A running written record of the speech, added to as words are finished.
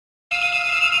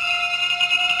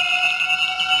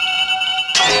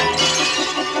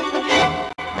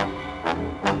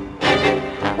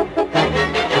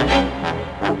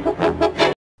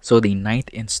So the ninth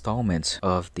installment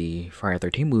of the Friday the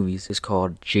 13th movies is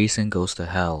called Jason Goes to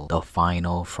Hell, The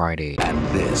Final Friday. And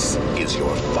this is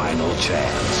your final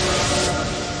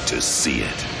chance to see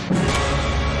it.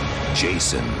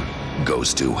 Jason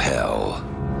Goes to Hell,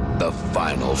 The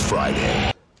Final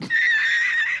Friday.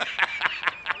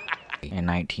 In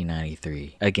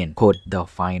 1993. Again, quote, The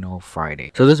Final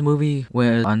Friday. So this movie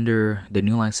went under the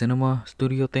New Line Cinema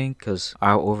studio thing because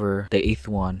over the 8th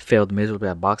one failed miserably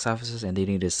at box offices and they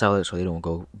needed to sell it so they don't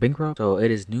go bankrupt. So it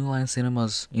is New Line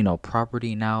Cinema's,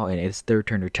 property now, and it's their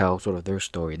turn to tell sort of their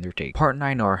story and their take. Part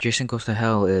 9, or Jason Goes to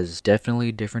Hell, is definitely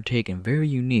a different take and very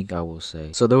unique, I will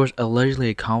say. So there was allegedly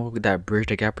a comic book that bridged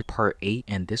the gap between Part 8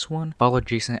 and this one. Followed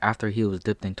Jason after he was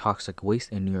dipped in toxic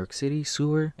waste in New York City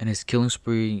sewer and his killing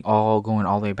spree going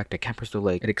all the way back to Camp Crystal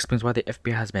Lake. It explains why the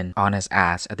FBI has been on his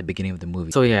ass at the beginning of the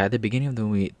movie. So yeah, at the beginning of the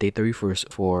movie, they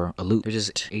 31st for a loot. There's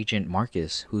this Agent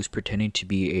Marcus who's pretending to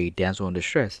be a damsel in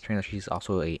distress. Turns out she's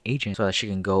also a agent so that she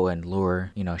can go and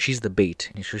lure, she's the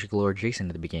bait. And so she can lure Jason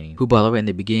at the beginning. Who, by the way, in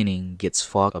the beginning gets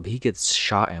fucked up. He gets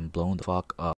shot and blown the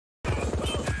fuck up.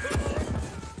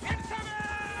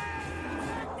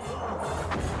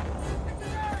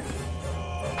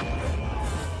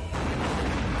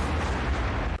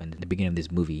 Beginning of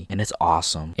this movie, and it's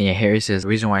awesome. And yeah, Harry says the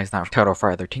reason why it's not titled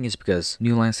Friday 13 is because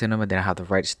New Line Cinema didn't have the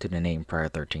rights to the name Friday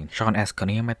 13. Sean S.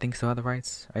 Cunningham, I think, still had the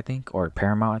rights, or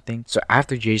Paramount, I think. So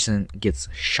after Jason gets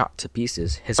shot to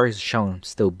pieces, his heart is shown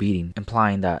still beating,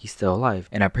 implying that he's still alive.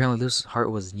 And apparently this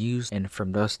heart was used in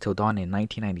From Dusk Till Dawn in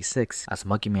 1996 as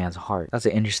Monkey Man's heart. That's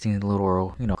an interesting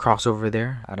little, crossover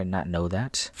there. I did not know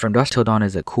that. From Dusk Till Dawn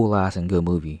is a cool ass and good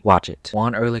movie. Watch it.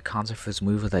 One early concept for this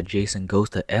movie was that Jason goes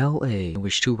to LA, in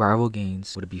which two rival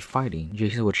gangs would be fighting.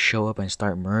 Jason would show up and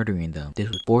start murdering them. This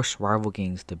would force rival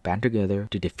gangs to band together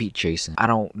to defeat Jason. I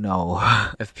don't know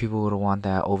if people would want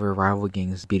that over rival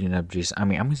gangs beating up Jason. I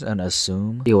mean, I'm just gonna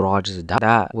assume they would all just die.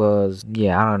 That was,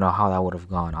 I don't know how that would have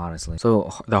gone, honestly.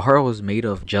 So the heart was made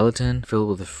of gelatin filled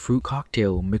with a fruit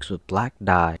cocktail mixed with black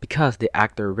dye because the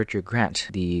actor Richard Grant,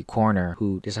 the coroner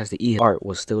who decides to eat his heart,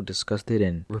 was still disgusted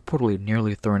and reportedly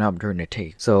nearly thrown up during the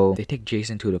take. So they take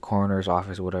Jason to the coroner's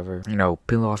office or whatever,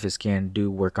 peel off his skin, do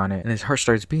work on it, and his heart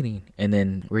starts beating. And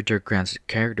then Richard Grant's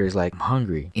character is like, I'm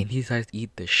hungry, and he decides to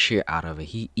eat the shit out of it.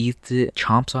 He eats it,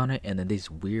 chomps on it, and then these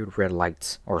weird red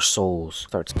lights or souls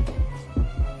starts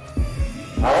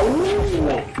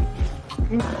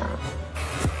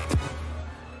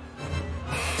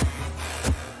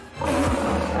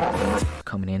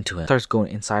coming into him, starts going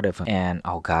inside of him, and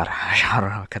oh god, I don't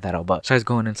know how to cut that out, but starts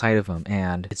going inside of him,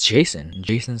 and it's Jason.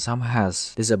 Jason somehow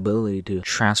has this ability to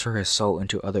transfer his soul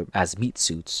into other as meat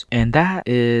suits, and that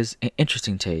is an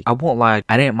interesting take. I won't lie,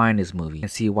 I didn't mind this movie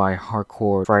and see why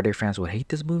hardcore Friday fans would hate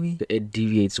this movie. It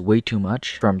deviates way too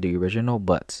much from the original,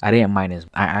 but I didn't mind it.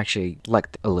 I actually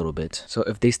liked it a little bit. So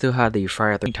if they still had the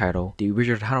Friday the 13th title, the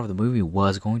original title of the movie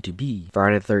was going to be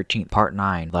Friday the 13th Part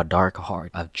 9, The Dark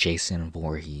Heart of Jason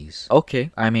Voorhees. Okay,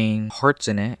 I mean, hearts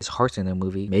in it. It's hearts in the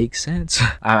movie. Makes sense.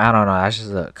 I don't know. That's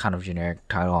just a kind of generic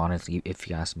title, honestly, if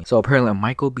you ask me. So apparently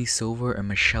Michael B. Silver and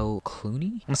Michelle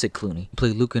Clooney, I'm gonna say Clooney, who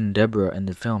played Luke and Deborah in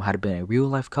the film, had been a real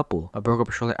life couple. A broke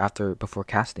up shortly before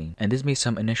casting, and this made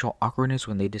some initial awkwardness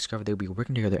when they discovered they would be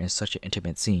working together in such an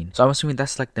intimate scene. So I'm assuming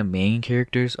that's like the main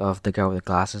characters of the guy with the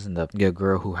glasses and the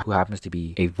girl who happens to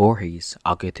be a Voorhees.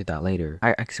 I'll get to that later.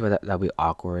 I can see why that'll be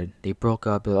awkward. They broke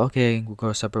up. They're like, okay, we'll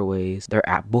go separate ways. They're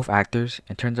both actors,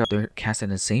 and turns out they're cast in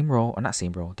the same role, or not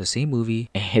same role, the same movie,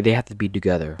 and they have to be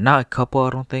together. Not a couple, I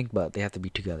don't think, but they have to be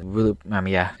together. Really, I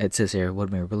mean, yeah, it says here, it would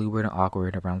have been really weird and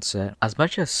awkward around set. As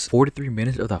much as 43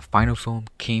 minutes of the final film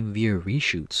came via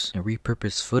reshoots and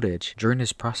repurposed footage. During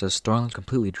this process, storylines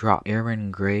completely dropped.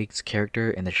 Aaron Gregg's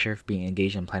character and the sheriff being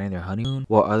engaged in planning their honeymoon,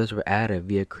 while others were added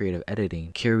via creative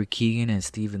editing. Carrie Keegan and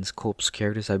Steven Culp's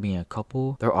characters have been a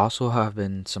couple. There also have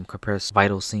been some compressed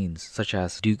vital scenes, such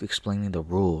as Duke explaining the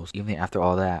rules. Even after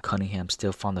all that, Cunningham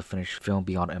still found the finished film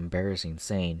beyond embarrassing,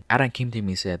 saying, Adam came to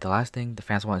me and said, the last thing the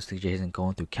fans wanted to see Jason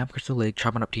going through Camp Crystal Lake,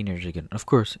 chopping up teenagers again. And of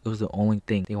course, it was the only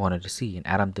thing they wanted to see, and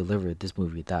Adam delivered this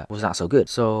movie that was not so good.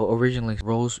 So originally,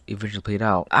 roles eventually played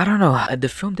out. I don't know, the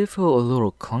film did feel a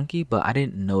little clunky, but I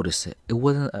didn't notice it. It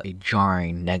wasn't a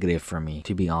jarring negative for me,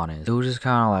 to be honest. It was just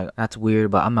kind of like, that's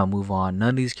weird, but I'm gonna move on. None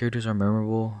of these characters are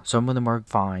memorable. Some of them are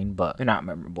fine, but they're not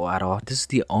memorable at all. This is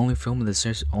the only film of the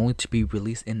series only to be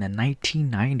released in the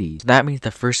 1990s. That means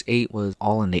the first 8 was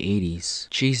all in the 80s.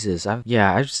 Jesus, I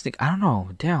just think, I don't know,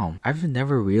 damn. I've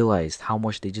never realized how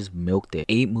much they just milked it.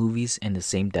 8 movies in the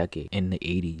same decade, in the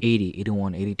 80s. 80,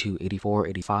 81, 82, 84,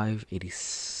 85,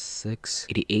 86. 86,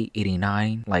 88,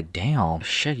 89. Like, damn.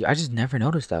 Shit, I just never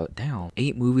noticed that. Damn.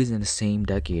 8 movies in the same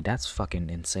decade. That's fucking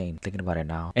insane, thinking about it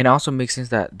now. And it also makes sense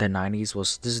that the 90s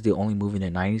was, this is the only movie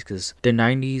in the 90s, because the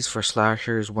 90s for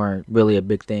slashers weren't really a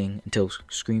big thing until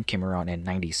Scream came around in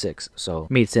 96. So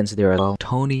it made sense there as well.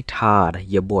 Tony Todd,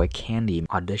 your boy Candy,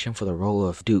 auditioned for the role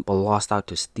of Duke, but lost out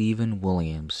to Steven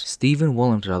Williams. Steven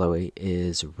Williams, by the way,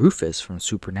 is Rufus from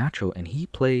Supernatural, and he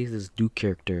plays this Duke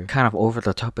character kind of over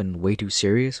the top and way too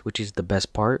serious, which is the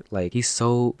best part. Like, he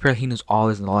knows all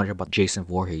his knowledge about Jason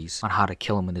Voorhees on how to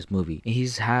kill him in this movie. And he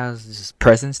has this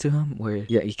presence to him where,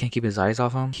 yeah, you can't keep his eyes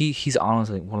off him. He's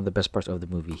honestly one of the best parts of the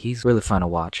movie. He's really fun to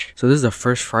watch. So this is the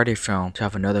first Friday film to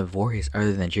have another Voorhees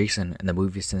other than Jason in the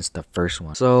movie since the first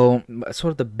one. So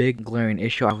sort of the big glaring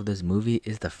issue of this movie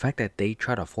is the fact that they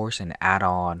try to force and add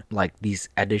on like these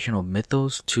additional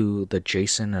mythos to the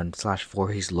Jason and slash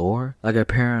Voorhees lore. Like,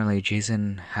 apparently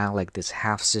Jason had like this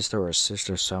half sister or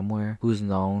sister somewhere who's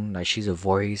known like she's a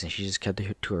Voorhees, and she just kept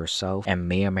it to herself and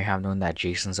may or may have known that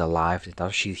Jason's alive. They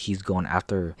thought he's going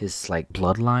after his like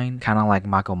bloodline, kind of like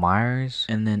Michael Myers.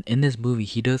 And then in this movie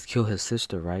he does kill his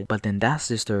sister, right? But then that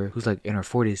sister, who's like in her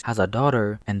 40s, has a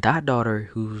daughter, and that daughter,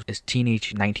 who is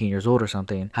teenage, 19 years old or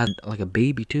something, had like a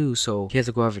baby too. So he has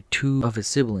to go after 2 of his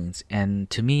siblings. And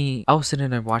to me, I was sitting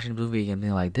there watching the movie and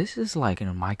being like, this is like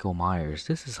in Michael Myers.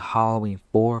 This is Halloween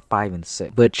 4, 5, and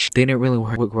 6. Which they didn't really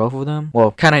work well for them.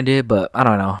 Well, kind of did, but I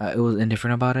don't know. It was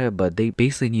indifferent about it. But they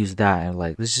basically used that and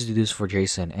like, let's just do this for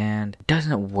Jason. And it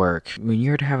doesn't work. When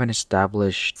you're to have an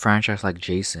established franchise like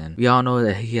Jason, we all know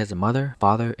that he has a mother,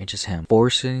 father, and just him.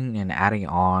 Forcing and adding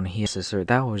on his sister,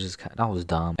 that was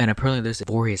dumb. And apparently there's a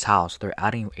Voorhees house. They're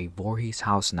adding a Voorhees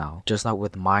house now. Just like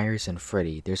with Myers and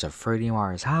Freddy. There's a Freddy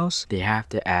Myers house. They have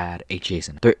to add a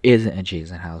Jason. There isn't a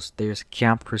Jason house. There's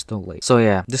Camp Crystal Lake. So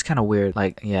yeah, this kind of weird.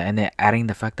 Like, yeah, and then adding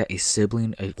the fact that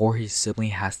a Voorhees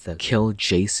sibling has to kill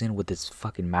Jason with this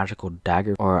fucking magical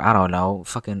dagger, or I don't know,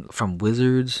 fucking from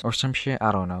wizards or some shit.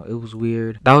 I don't know. It was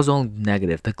weird. That was the only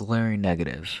negative, the glaring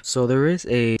negative. So there is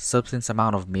a substance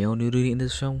amount of male nudity in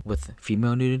this film with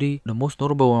female nudity. The most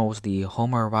notable one was the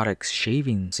homoerotic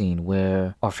shaving scene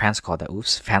where, or fans call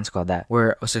that,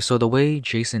 where, so the way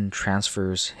Jason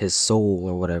transfers his soul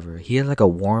or whatever, he has like a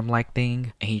worm like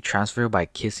thing, and he transferred by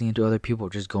kissing into other people,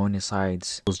 just going inside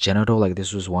his genital. Like,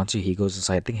 this was once he goes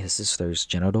inside, I think, his sister's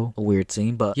genital. A weird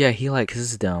scene, but yeah, he like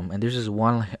kisses them. And there's this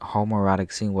one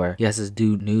homoerotic scene where he has this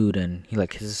dude nude and he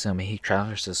like kisses him and he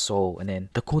transfers his soul. And then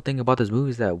the cool thing about this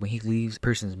movie is that when he leaves the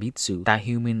person's meat suit, that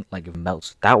human like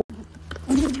melts. That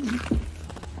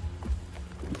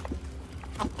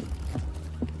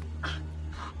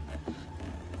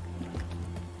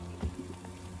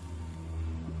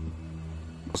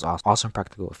was awesome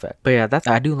practical effect. But yeah,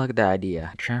 I do like that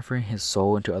idea, transferring his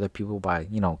soul into other people by,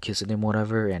 you know, kissing them,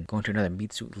 whatever, and going to another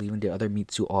meat suit, leaving the other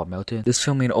meat suit all melted. This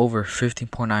film made over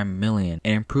 15.9 million,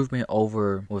 an improvement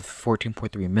over with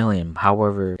 14.3 million.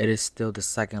 However, it is still the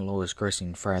second lowest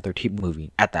grossing Friday the 13th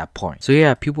movie at that point. So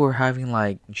yeah, people were having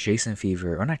like Jason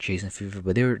fever, or not Jason fever,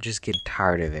 but they were just getting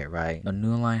tired of it, right? The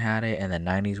New Line had it, and the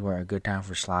 90s were a good time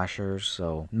for slashers,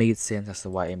 so it made sense as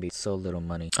to why it made so little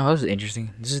money. Oh, this is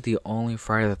interesting. This is the only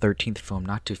Friday the 13th film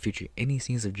not to feature any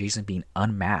scenes of Jason being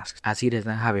unmasked, as he does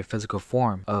not have a physical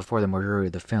form for the majority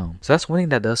of the film. So that's one thing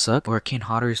that does suck, where Kane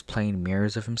Hodder is playing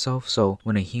mirrors of himself. So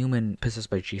when a human possessed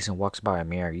by Jason walks by a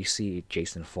mirror, you see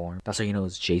Jason form. That's how you know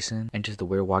it's Jason, and just the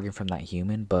weird walking from that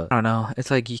human. But I don't know,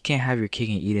 it's like you can't have your cake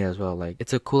and eat it as well. Like,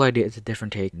 it's a cool idea, it's a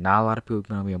different take. Not a lot of people are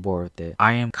gonna be on board with it.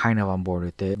 I am kind of on board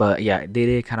with it, but yeah, they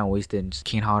did kind of waste it.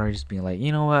 Kane Hodder just being like,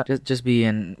 you know what, just be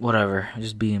in whatever,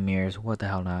 just be in mirrors, what the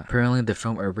hell not. Apparently the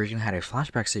film originally had a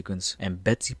flashback sequence, and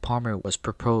Betsy Palmer was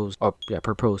proposed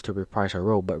to reprise her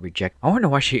role, but rejected. I wonder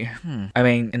why she I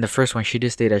mean, in the first one she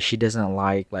did state that she doesn't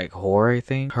like horror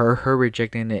thing. Her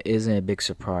rejecting it isn't a big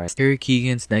surprise. Carrie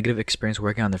Keegan's negative experience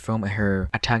working on the film and her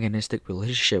antagonistic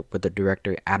relationship with the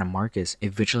director Adam Marcus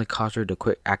eventually caused her to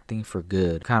quit acting for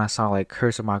good. Kind of sound like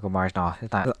Curse of Michael Myers. No,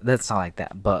 it's not, that's not like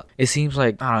that, but it seems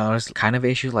like, I don't know, it's kind of an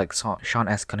issue. Like Sean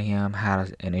S. Cunningham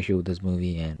had an issue with this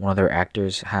movie, and one of their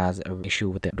actors has an issue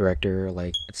with the director.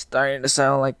 Like, it's starting to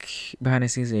sound like behind the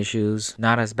scenes issues.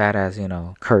 Not as bad as, you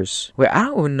know, Curse. Wait, I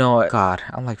don't even know. God,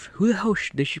 I'm like, who the hell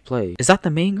did she play? Is that the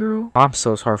main girl? I'm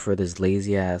so sorry for this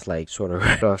lazy ass, like, sort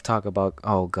of talk about.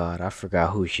 Oh God, I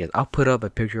forgot who she is. I'll put up a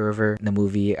picture of her in the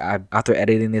movie. After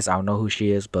editing this, I'll know who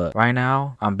she is. But right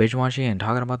now, I'm binge watching and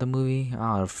talking about the movie.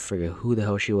 I'll forget who the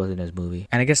hell she was in this movie.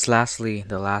 And I guess lastly,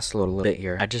 the last little bit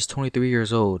here. At just 23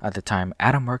 years old at the time,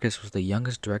 Adam Marcus was the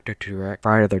youngest director to direct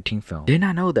Friday the 13th film. Did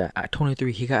not know that at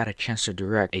 23 he got a chance to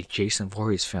direct a Jason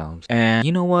Voorhees films, and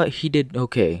you know what, he did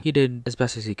okay. He did as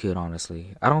best as he could, honestly.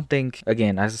 I don't think,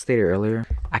 again, as I stated earlier,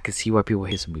 I could see why people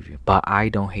hate this movie, but I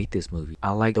don't hate this movie.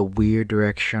 I like the weird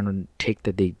direction and take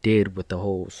that they did with the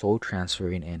whole soul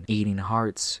transferring and eating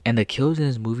hearts, and the kills in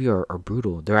this movie are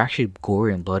brutal. They're actually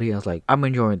gory and bloody. I was like, I'm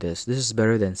enjoying this. This is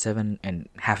better than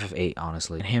 7.5 of 8,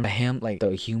 honestly. And him like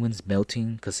the humans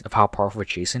melting because of how powerful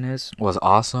Jason is was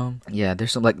awesome. Yeah,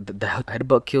 there's some like the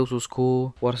headbutt kills was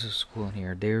cool. What else is cool in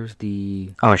here? There's the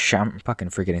I'm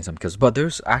fucking forgetting some kills, but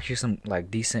there's actually some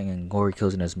like decent and gory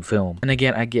kills in this film. And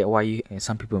again, I get why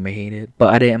some people may hate it,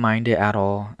 but I didn't mind it at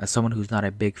all. As someone who's not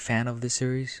a big fan of this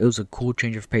series, it was a cool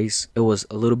change of pace. It was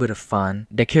a little bit of fun.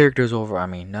 The characters I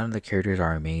mean, none of the characters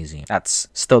are amazing. That's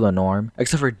still the norm,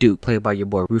 except for Duke, played by your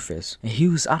boy Rufus. And he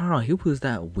was, I don't know, he was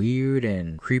that weird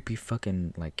and creepy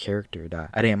fucking like character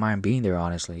that I didn't mind being there,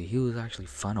 honestly. He was actually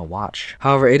fun to watch.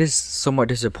 However, it is somewhat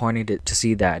disappointing to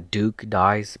see that Duke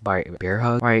dies by bear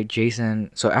hug. Right,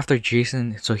 Jason. So after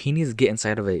Jason, so he needs to get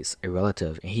inside of a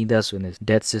relative, and he does with his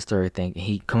dead sister, I think.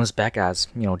 He comes back as,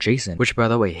 you know, Jason, which, by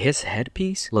the way, his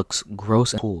headpiece looks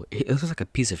gross and cool. It looks like a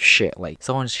piece of shit. Like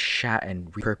someone shot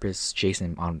and repurposed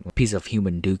Jason on a piece of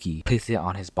human dookie, placed it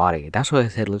on his body. That's what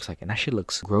his head looks like, and that shit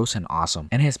looks gross and awesome.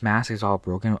 And his mask is all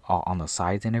broken on the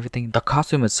sides and everything. The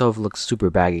costume itself looks super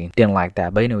baggy. Didn't like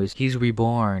that. But anyways, he's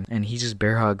reborn, and he just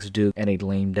bear hugs Duke and a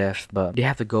lame death. But they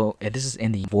have to go, and this is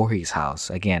in the Voorhees house.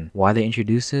 Again, why they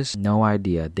introduced this, no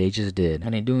idea. They just did.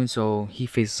 And in doing so, he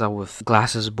faces up with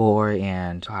Glasses Boy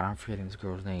and, God, I'm forgetting this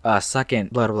girl's name.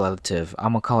 Second blood relative.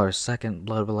 I'm gonna call her second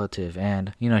blood relative.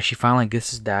 And, you know, she finally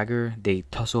gets his dagger. They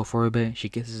tussle for a bit. She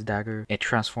gets his dagger. It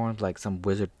transforms like some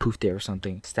wizard poofed it or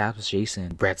something. Stabs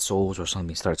Jason. Red souls or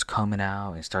something starts coming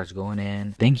out and starts going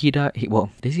in. Think he died? Well,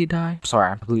 did he die?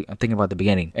 Sorry, I'm thinking about the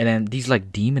beginning. And then these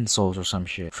like demon souls or some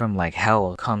shit from like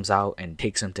hell comes out and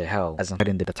takes him to hell. As I'm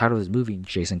in the title of this movie,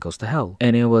 Jason Goes to Hell.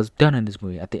 And it was done in this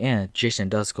movie. At the end, Jason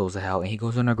does goes to hell and he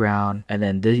goes underground. And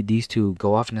then these two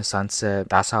go off in the sunset.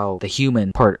 That's how the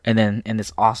human part. And then in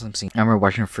this awesome scene, I remember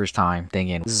watching it the first time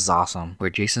thinking, this is awesome. Where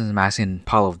Jason's masking a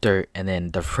pile of dirt and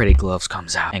then the Freddy Gloves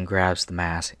comes out and grabs the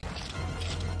mask.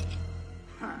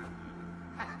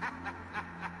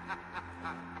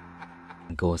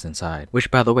 Goes inside, which,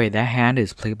 by the way, that hand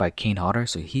is played by Kane Hodder,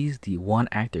 so he's the one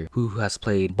actor who has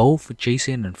played both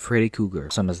Jason and Freddy Krueger.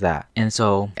 Some as that, and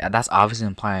so that's obviously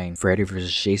implying Freddy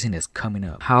vs. Jason is coming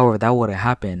up. However, that would have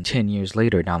happened 10 years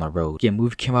later down the road. Yeah,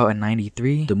 movie came out in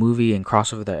 '93. The movie and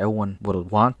crossover that everyone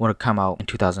would have come out in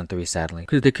 2003, sadly,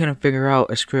 because they couldn't figure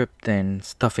out a script and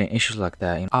stuff and issues like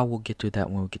that. You know, I will get to that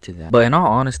when we get to that. But in all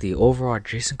honesty, overall,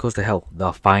 Jason Goes to Hell,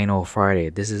 the final Friday.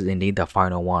 This is indeed the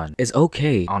final one. It's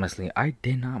okay, honestly. I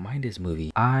did not mind this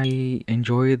movie. I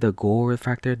enjoy the gore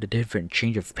factor, the different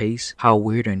change of pace, how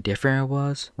weird and different it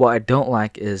was. What I don't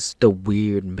like is the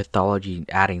weird mythology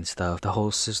adding stuff. The whole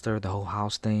sister, the whole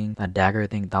house thing, that dagger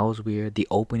thing, that was weird. The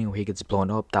opening where he gets blown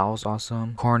up, that was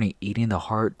awesome. Corny eating the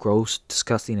heart, gross,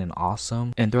 disgusting, and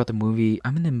awesome. And throughout the movie,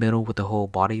 I'm in the middle with the whole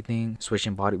body thing,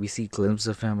 switching body. We see glimpses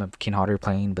of him, of Kane Hodder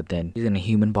playing, but then he's in a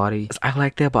human body. I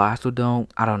like that, but I also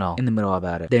don't. I don't know. In the middle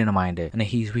about it. Didn't mind it. And then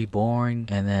he's reborn,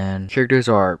 and then characters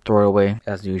are throwaway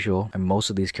as usual, and most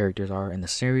of these characters are in the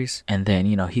series. And then,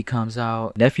 you know, he comes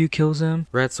out, nephew kills him,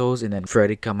 Red Souls, and then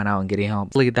Freddy coming out and getting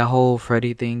help. Like that whole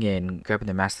Freddy thing and grabbing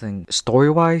the mask thing,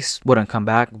 story-wise, wouldn't come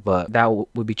back, but that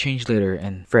would be changed later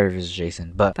in Freddy vs.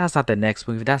 Jason. But that's not the next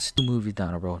movie. That's 2 movies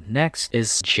down the road. Next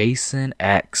is Jason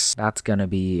X. That's gonna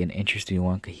be an interesting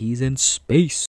one because he's in space.